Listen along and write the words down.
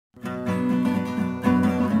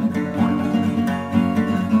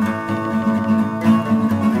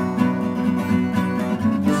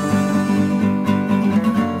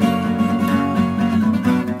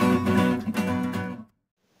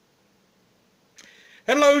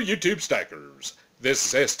Hello YouTube stackers,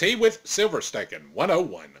 this is ST with Silver Stacking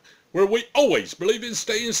 101, where we always believe in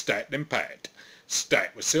staying stacked and packed.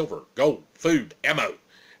 Stacked with silver, gold, food, ammo,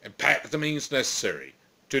 and packed with the means necessary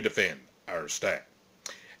to defend our stack.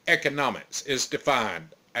 Economics is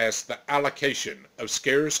defined as the allocation of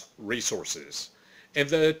scarce resources in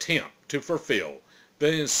the attempt to fulfill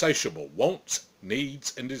the insatiable wants,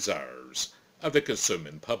 needs, and desires of the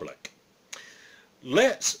consuming public.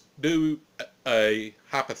 Let's do a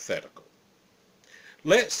hypothetical.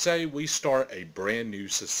 Let's say we start a brand new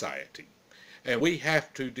society and we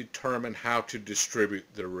have to determine how to distribute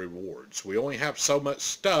the rewards. We only have so much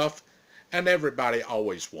stuff and everybody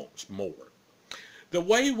always wants more. The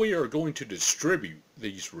way we are going to distribute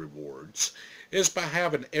these rewards is by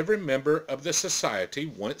having every member of the society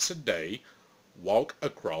once a day walk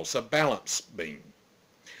across a balance beam.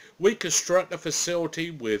 We construct a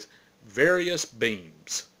facility with various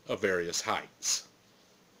beams of various heights.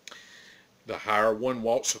 The higher one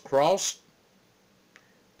walks across,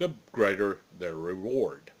 the greater their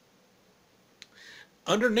reward.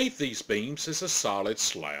 Underneath these beams is a solid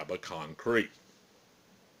slab of concrete.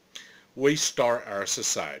 We start our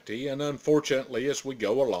society, and unfortunately as we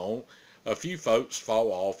go along, a few folks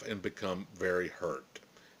fall off and become very hurt.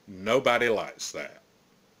 Nobody likes that.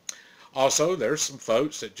 Also, there's some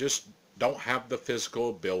folks that just don't have the physical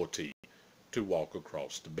ability to walk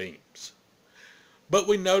across the beams. But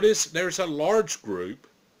we notice there's a large group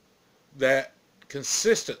that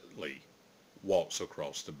consistently walks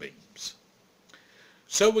across the beams.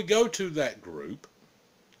 So we go to that group,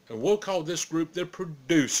 and we'll call this group the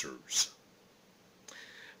producers.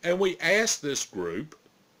 And we ask this group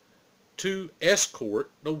to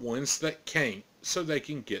escort the ones that can't so they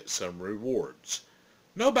can get some rewards.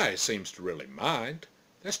 Nobody seems to really mind.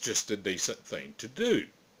 That's just a decent thing to do.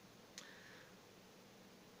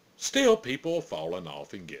 Still, people are falling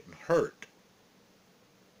off and getting hurt.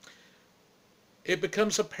 It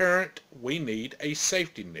becomes apparent we need a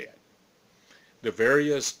safety net. The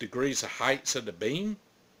various degrees of heights of the beam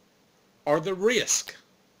are the risk,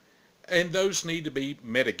 and those need to be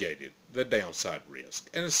mitigated, the downside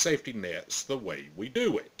risk, and a safety net's the way we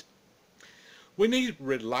do it. We need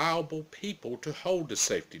reliable people to hold the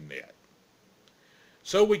safety net.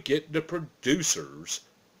 So we get the producers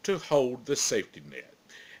to hold the safety net.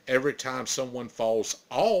 Every time someone falls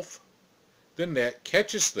off, the net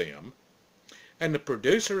catches them, and the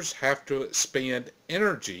producers have to expend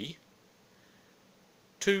energy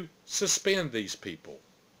to suspend these people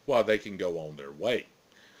while they can go on their way.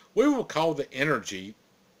 We will call the energy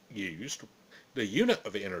used, the unit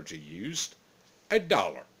of energy used,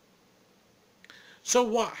 $1. So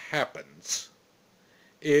what happens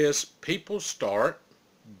is people start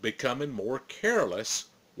becoming more careless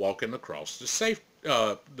walking across the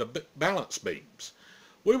balance beams.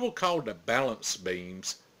 We will call the balance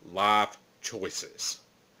beams life choices.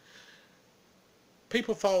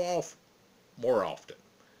 People fall off more often.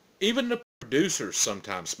 Even the producers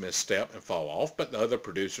sometimes misstep and fall off, but the other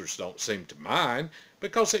producers don't seem to mind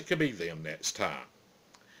because it could be them next time.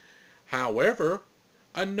 However,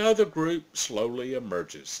 another group slowly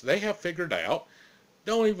emerges. They have figured out,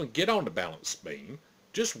 don't even get on the balance beam,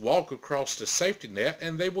 just walk across the safety net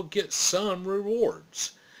and they will get some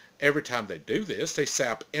rewards. Every time they do this, they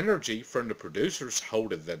sap energy from the producers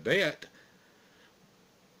holding the net,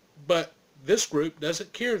 but this group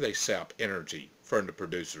doesn't care they sap energy from the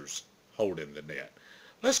producers holding the net.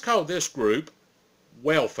 Let's call this group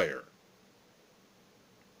welfare.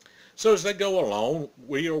 So as they go along,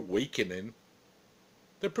 we are weakening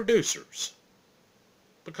the producers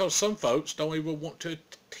because some folks don't even want to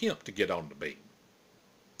attempt to get on the beam.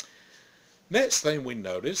 Next thing we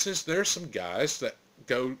notice is there's some guys that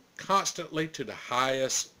go constantly to the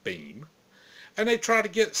highest beam, and they try to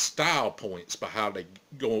get style points by how they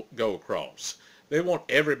go across. They want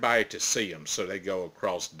everybody to see them, so they go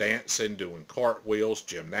across dancing, doing cartwheels,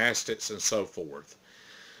 gymnastics, and so forth.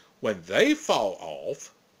 When they fall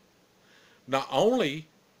off, not only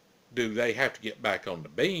do they have to get back on the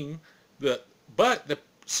beam, but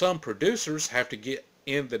some producers have to get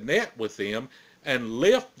in the net with them and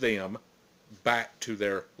lift them back to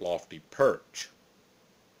their lofty perch.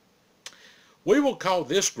 We will call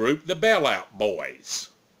this group the bailout boys,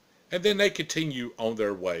 and then they continue on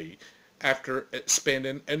their way after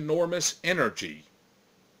expending enormous energy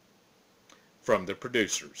from the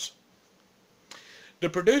producers. The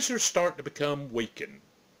producers start to become weakened,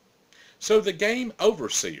 so the game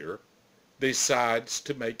overseer decides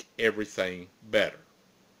to make everything better.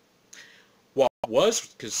 What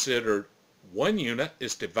was considered one unit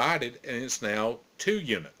is divided and it's now 2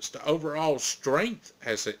 units. The overall strength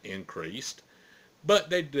has increased, but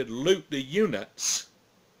they dilute the units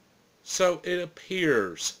so it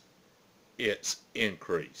appears it's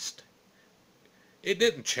increased. It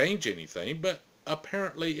didn't change anything, but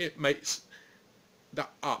apparently it makes the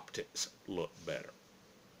optics look better.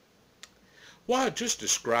 What I just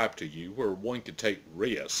described to you, where one can take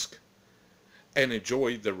risk and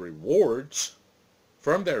enjoy the rewards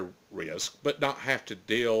from their risk, but not have to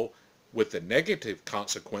deal with the negative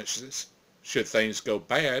consequences should things go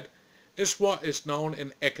bad, is what is known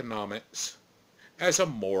in economics as a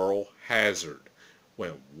moral hazard,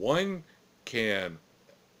 when one can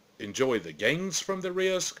enjoy the gains from the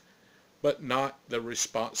risk, but not the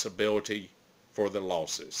responsibility for the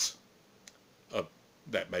losses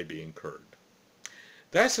that may be incurred.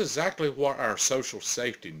 That's exactly what our social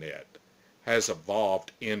safety net has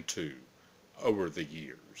evolved into over the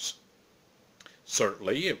years.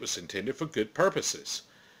 Certainly, it was intended for good purposes.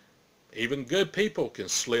 Even good people can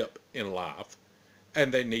slip in life,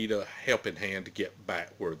 and they need a helping hand to get back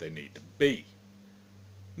where they need to be.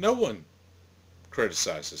 No one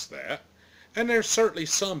criticizes that, and there's certainly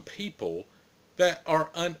some people that are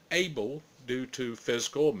unable, due to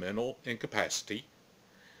physical or mental incapacity,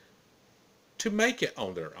 to make it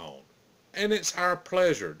on their own. And it's our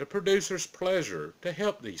pleasure, the producer's pleasure, to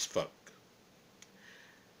help these folk.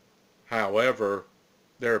 However,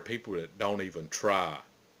 there are people that don't even try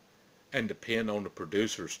and depend on the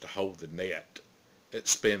producers to hold the net, that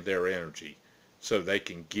spend their energy so they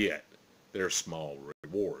can get their small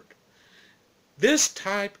reward. This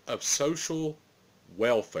type of social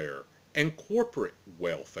welfare and corporate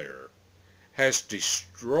welfare has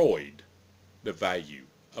destroyed the value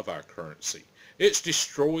of our currency. It's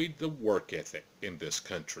destroyed the work ethic in this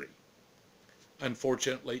country.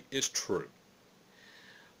 Unfortunately, it's true.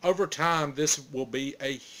 Over time, this will be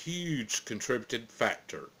a huge contributing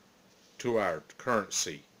factor to our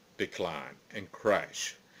currency decline and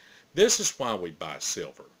crash. This is why we buy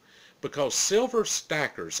silver, because silver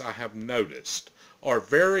stackers, I have noticed, are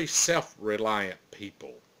very self-reliant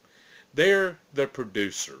people. They're the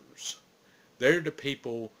producers. They're the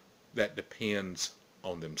people that depends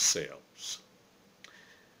on themselves.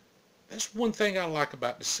 That's one thing I like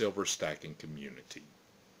about the silver stacking community.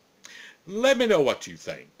 Let me know what you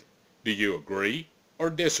think. Do you agree or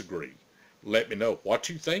disagree? Let me know what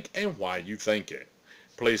you think and why you think it.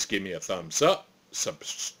 Please give me a thumbs up.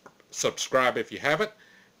 Subscribe if you haven't.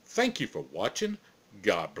 Thank you for watching.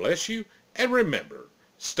 God bless you. And remember,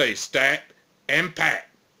 stay stacked and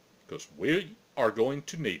packed, because we are going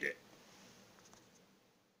to need it.